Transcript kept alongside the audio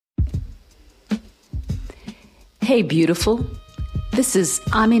Hey, beautiful. This is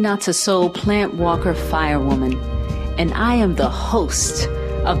Aminata Soul Plant Walker Firewoman, and I am the host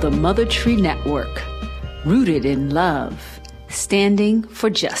of the Mother Tree Network, rooted in love, standing for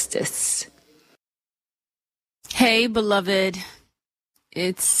justice. Hey, beloved.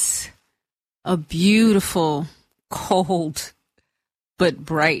 It's a beautiful, cold, but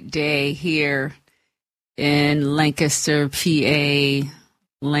bright day here in Lancaster, PA,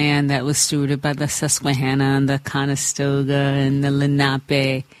 land that was stewarded by the Susquehanna and the Conestoga and the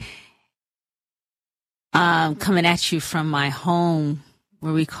Lenape. Coming at you from my home,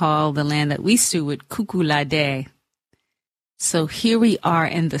 where we call the land that we steward Kukulade. So here we are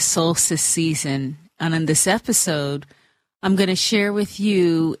in the solstice season, and in this episode, I'm going to share with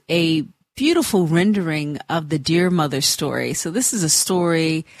you a beautiful rendering of the Dear Mother story. So this is a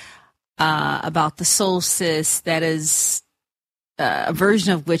story about the solstice that is a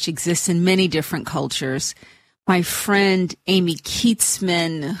version of which exists in many different cultures. My friend Amy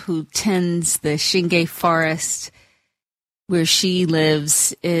Keatsman, who tends the Shinge Forest where she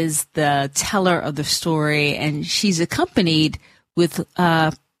lives, is the teller of the story, and she's accompanied with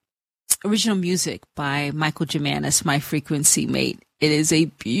original music by Michael Germanis, my frequency mate. It is a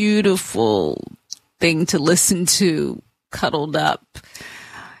beautiful thing to listen to, cuddled up,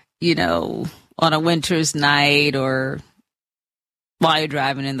 on a winter's night or while you're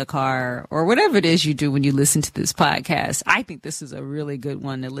driving in the car or whatever it is you do when you listen to this podcast. I think this is a really good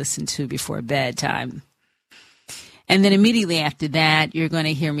one to listen to before bedtime. And then immediately after that, you're going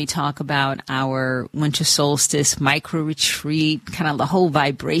to hear me talk about our Winter Solstice micro retreat, kind of the whole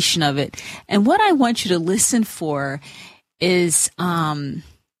vibration of it. And what I want you to listen for is the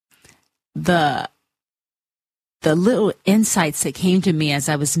little insights that came to me as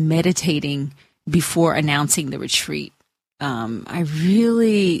I was meditating before announcing the retreat. I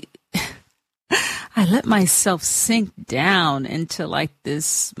let myself sink down into like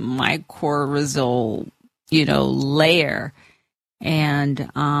this mycorrhizal, layer. And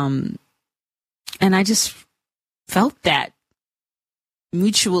I just felt that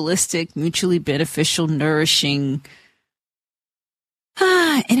mutually beneficial, nourishing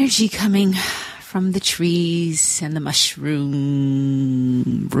energy coming from the trees and the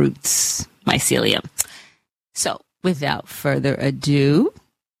mushroom roots, mycelium. So without further ado,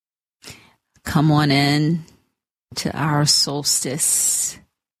 come on in to our solstice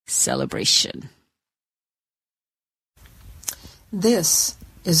celebration. This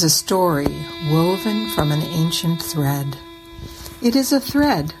is a story woven from an ancient thread. It is a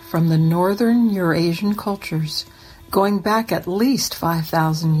thread from the northern Eurasian cultures, going back at least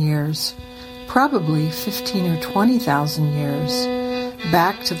 5,000 years, probably 15 or 20,000 years,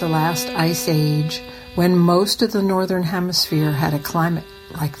 back to the last ice age, when most of the northern hemisphere had a climate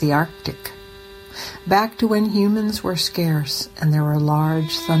like the Arctic. Back to when humans were scarce and there were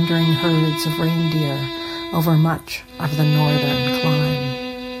large thundering herds of reindeer over much of the northern clime.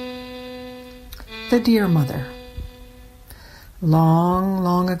 The Dear Mother. Long,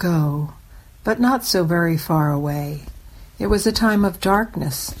 long ago, but not so very far away, it was a time of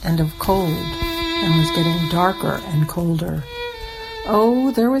darkness and of cold, and was getting darker and colder. Oh,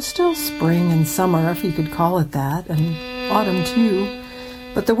 there was still spring and summer, if you could call it that, and autumn too,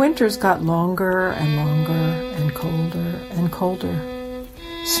 but the winters got longer and longer and colder and colder.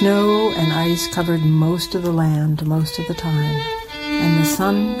 Snow and ice covered most of the land most of the time, and the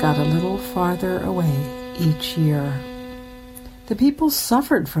sun got a little farther away each year. The people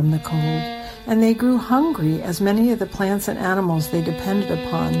suffered from the cold, and they grew hungry as many of the plants and animals they depended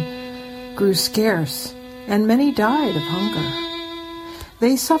upon grew scarce, and many died of hunger.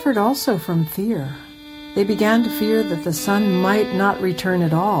 They suffered also from fear. They began to fear that the sun might not return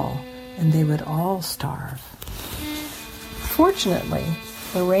at all, and they would all starve. Fortunately,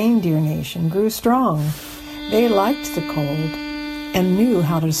 the reindeer nation grew strong. They liked the cold and knew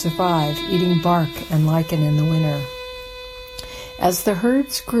how to survive eating bark and lichen in the winter. As the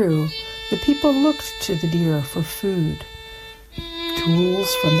herds grew, the people looked to the deer for food,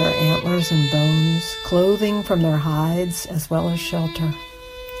 tools from their antlers and bones, clothing from their hides, as well as shelter.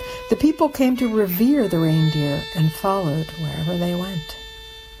 The people came to revere the reindeer and followed wherever they went.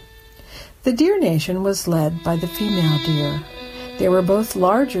 The deer nation was led by the female deer. They were both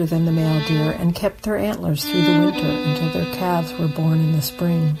larger than the male deer and kept their antlers through the winter until their calves were born in the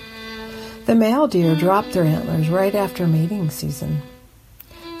spring. The male deer dropped their antlers right after mating season.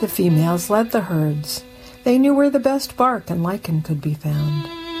 The females led the herds. They knew where the best bark and lichen could be found.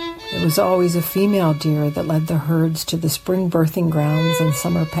 It was always a female deer that led the herds to the spring birthing grounds and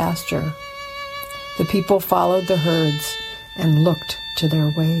summer pasture. The people followed the herds and looked to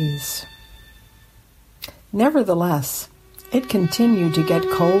their ways. Nevertheless, it continued to get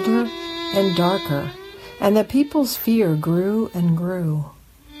colder and darker, and the people's fear grew and grew.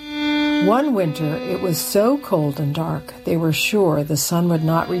 One winter it was so cold and dark they were sure the sun would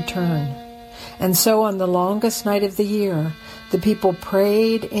not return. And so on the longest night of the year, the people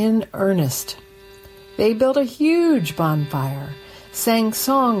prayed in earnest. They built a huge bonfire, sang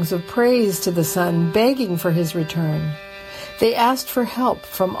songs of praise to the sun, begging for his return. They asked for help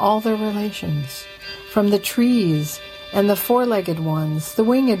from all their relations, from the trees and the four-legged ones, the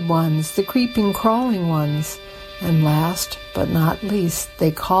winged ones, the creeping, crawling ones, and last but not least,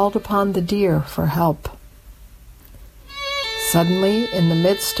 they called upon the deer for help. Suddenly, in the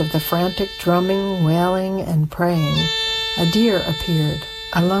midst of the frantic drumming, wailing, and praying, a deer appeared,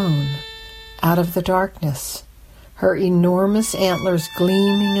 alone, out of the darkness, her enormous antlers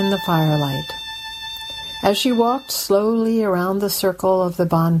gleaming in the firelight. As she walked slowly around the circle of the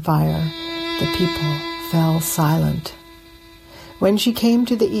bonfire, the people fell silent. When she came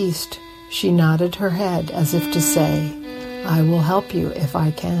to the east, she nodded her head as if to say, "I will help you if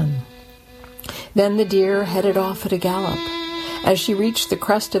I can." Then the deer headed off at a gallop. As she reached the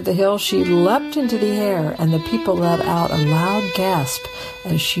crest of the hill, she leapt into the air, and the people let out a loud gasp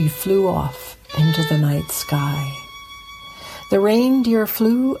as she flew off into the night sky. The reindeer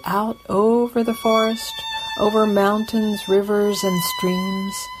flew out over the forest, over mountains, rivers, and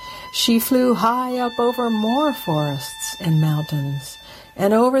streams. She flew high up over more forests and mountains,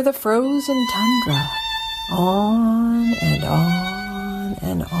 and over the frozen tundra, on and on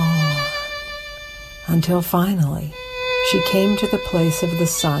and on, until finally she came to the place of the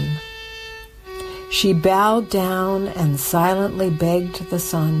sun. She bowed down and silently begged the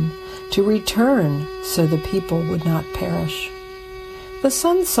sun to return so the people would not perish. The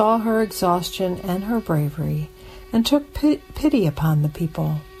sun saw her exhaustion and her bravery and took pity upon the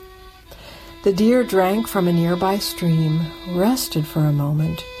people. The deer drank from a nearby stream, rested for a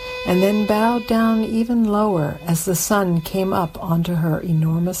moment, and then bowed down even lower as the sun came up onto her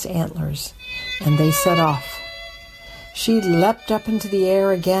enormous antlers, and they set off. She leapt up into the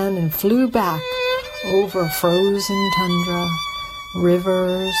air again and flew back over frozen tundra,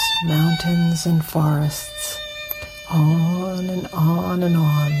 rivers, mountains, and forests, on and on and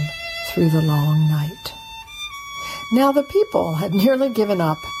on through the long night. Now the people had nearly given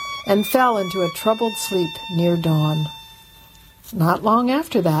up and fell into a troubled sleep near dawn. Not long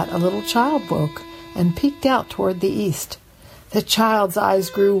after that, a little child woke and peeked out toward the east. The child's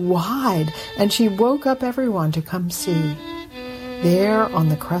eyes grew wide, and she woke up everyone to come see. There on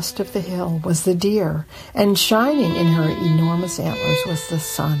the crest of the hill was the deer, and shining in her enormous antlers was the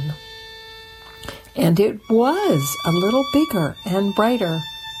sun. And it was a little bigger and brighter.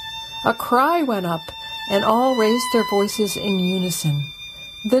 A cry went up, and all raised their voices in unison.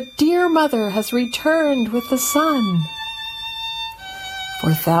 "The deer mother has returned with the sun."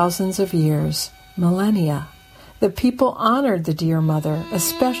 For thousands of years, millennia, the people honored the deer mother,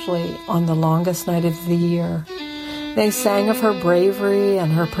 especially on the longest night of the year. They sang of her bravery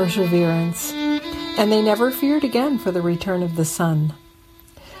and her perseverance, and they never feared again for the return of the sun.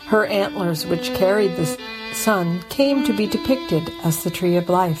 Her antlers, which carried the sun, came to be depicted as the tree of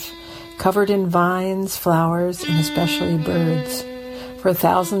life, covered in vines, flowers, and especially birds. For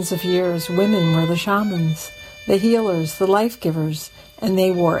thousands of years, women were the shamans, the healers, the life-givers, and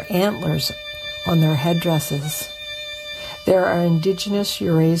they wore antlers on their headdresses. There are indigenous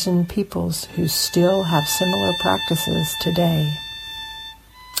Eurasian peoples who still have similar practices today.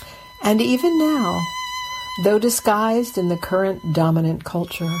 And even now, though disguised in the current dominant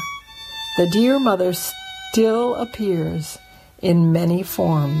culture, the deer mother still appears in many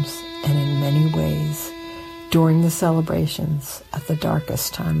forms and in many ways during the celebrations at the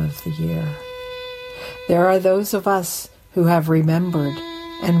darkest time of the year. There are those of us who have remembered,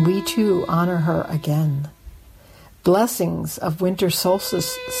 and we too honor her again. Blessings of Winter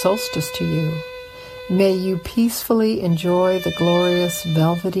Solstice to you. May you peacefully enjoy the glorious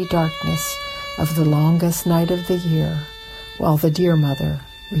velvety darkness of the longest night of the year, while the deer mother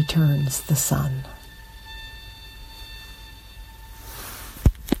returns the sun.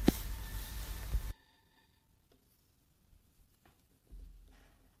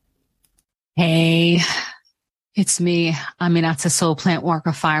 Hey, it's me. Aminata Soul Plant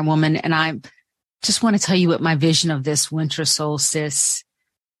Walker Firewoman, and I just want to tell you what my vision of this winter solstice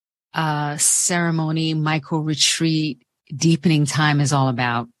ceremony, micro-retreat, deepening time is all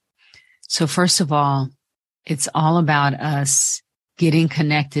about. So first of all, it's all about us getting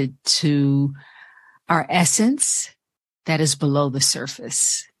connected to our essence that is below the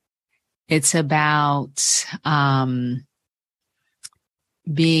surface. It's about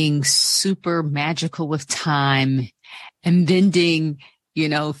being super magical with time and bending,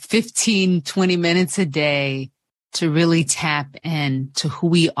 15, 20 minutes a day to really tap into who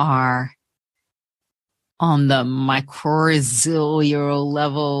we are on the mycorrhizal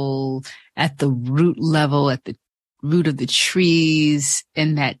level, at the root level, at the root of the trees,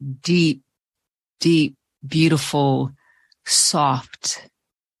 in that deep, deep, beautiful, soft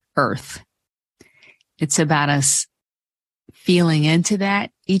earth. It's about us feeling into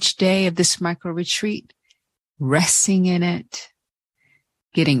that each day of this micro retreat, resting in it,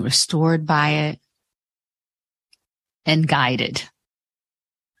 getting restored by it, and guided.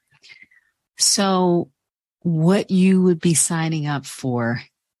 So what you would be signing up for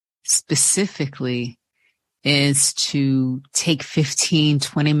specifically is to take 15,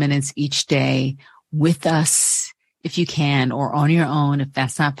 20 minutes each day with us if you can, or on your own if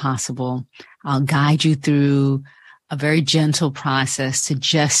that's not possible. I'll guide you through a very gentle process to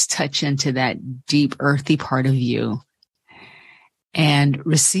just touch into that deep earthy part of you and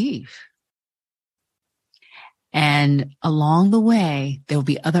receive. And along the way, there'll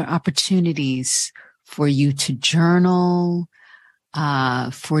be other opportunities for you to journal,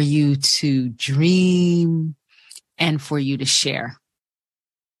 for you to dream, and for you to share.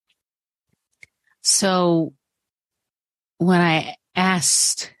 So when I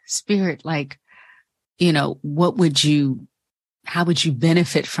asked Spirit, how would you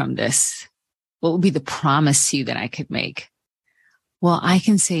benefit from this? What would be the promise to you that I could make? Well, I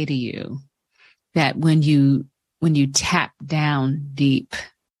can say to you that when you tap down deep,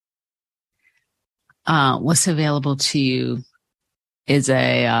 what's available to you is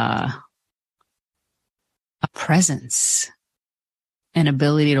a presence, an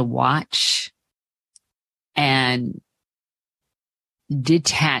ability to watch and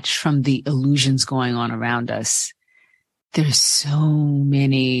detach from the illusions going on around us. There's so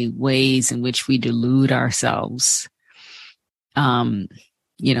many ways in which we delude ourselves.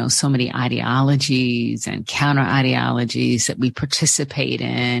 So many ideologies and counter ideologies that we participate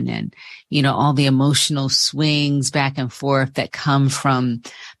in, and, all the emotional swings back and forth that come from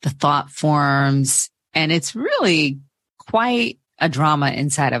the thought forms. And it's really quite a drama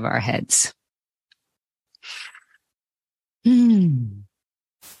inside of our heads.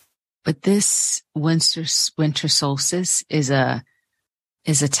 But this winter solstice is a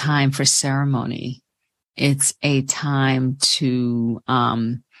time for ceremony. It's a time to,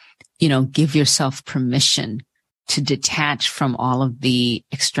 give yourself permission to detach from all of the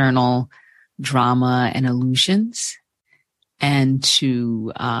external drama and illusions, and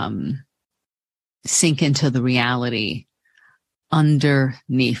to sink into the reality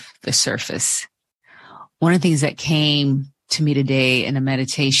underneath the surface. One of the things that came to me today in a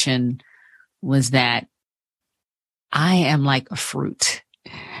meditation was that I am like a fruit.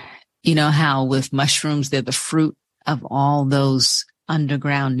 You know how with mushrooms, they're the fruit of all those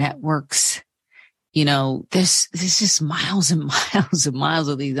underground networks. There's just miles and miles and miles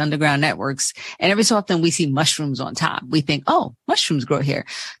of these underground networks. And every so often we see mushrooms on top. We think, oh, mushrooms grow here.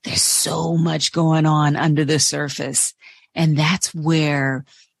 There's so much going on under the surface. And that's where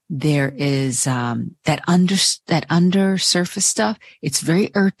there is, that under surface stuff. It's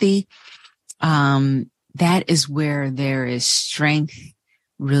very earthy. That is where there is strength,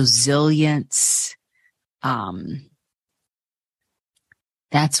 resilience.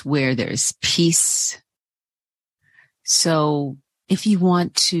 That's where there's peace. So if you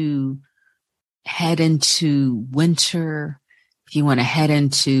want to head into winter, if you want to head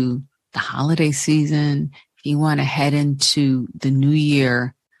into the holiday season, if you want to head into the new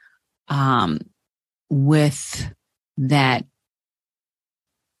year, with that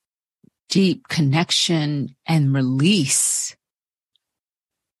deep connection and release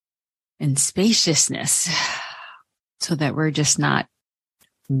and spaciousness, so that we're just not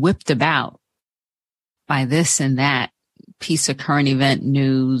whipped about by this and that piece of current event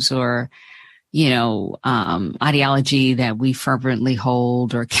news, or, ideology that we fervently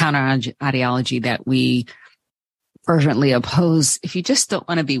hold, or counter ideology that we fervently oppose. If you just don't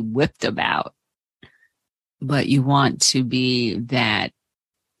want to be whipped about, but you want to be that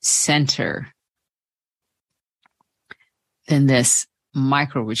center, then this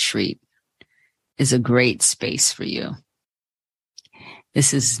micro retreat is a great space for you.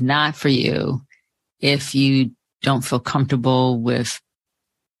 This is not for you if you don't feel comfortable with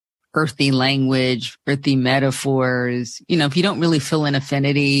earthy language, earthy metaphors. If you don't really feel an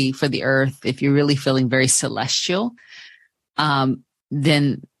affinity for the earth, if you're really feeling very celestial,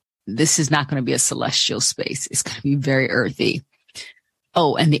 then this is not going to be a celestial space. It's going to be very earthy.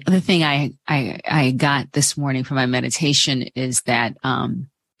 Oh, and the other thing I got this morning from my meditation is that, mother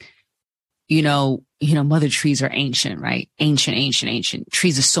trees are ancient, right? Ancient.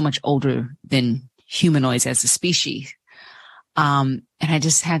 Trees are so much older than humanoids as a species. And I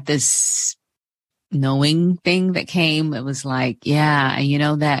just had this knowing thing that came. It was like, yeah,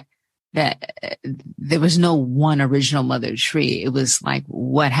 that there was no one original mother tree. It was like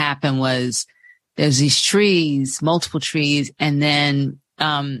what happened was there's these trees, multiple trees, and then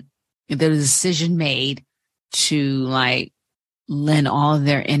there was a decision made to like lend all of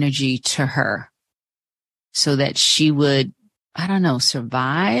their energy to her so that she would, I don't know,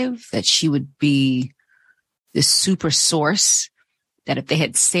 survive, that she would be this super source, that if they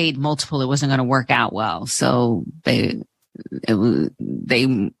had stayed multiple, it wasn't going to work out well. So they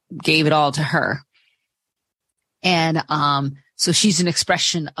gave it all to her. And so she's an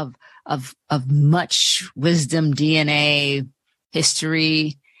expression of much wisdom, DNA,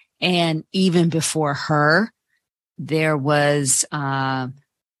 history. And even before her, there is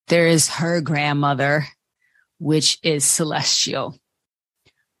her grandmother, which is celestial.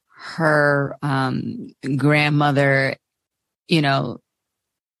 Her grandmother,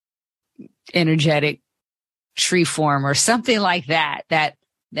 energetic tree form or something like that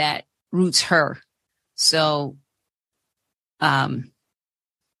roots her. So I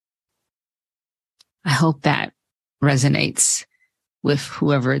hope that resonates with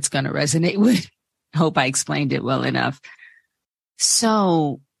whoever it's going to resonate with. I hope I explained it well enough.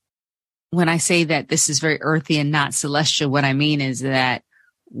 So when I say that this is very earthy and not celestial, what I mean is that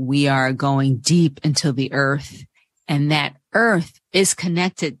we are going deep into the earth, and that earth is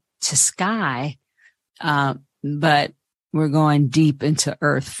connected to sky, but we're going deep into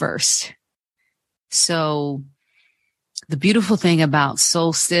earth first. So the beautiful thing about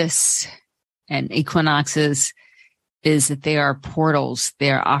solstice and equinoxes is that they are portals. They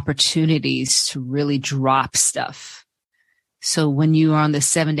are opportunities to really drop stuff. So when you are on the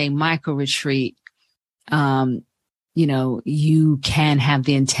 7-day micro retreat, you can have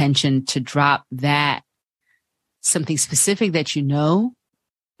the intention to drop that, something specific that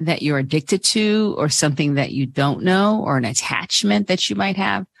that you're addicted to, or something that you don't know, or an attachment that you might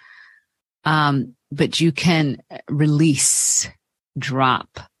have. But you can release,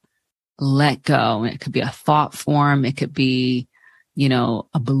 drop, let go. It could be a thought form. It could be,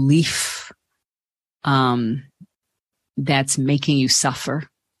 a belief, that's making you suffer.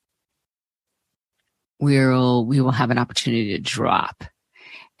 We will have an opportunity to drop.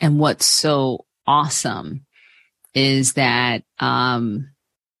 And what's so awesome is that,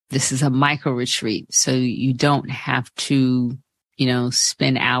 this is a micro retreat. So you don't have to,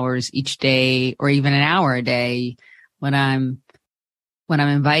 spend hours each day or even an hour a day. What I'm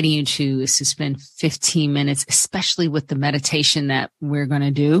inviting you to is to spend 15 minutes, especially with the meditation that we're going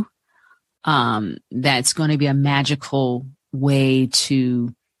to do. That's going to be a magical way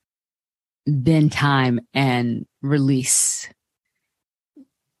to bend time and release.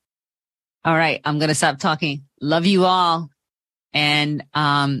 All right. I'm going to stop talking. Love you all. And,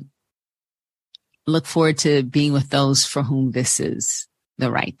 look forward to being with those for whom this is the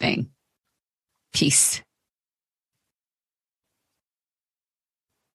right thing. Peace.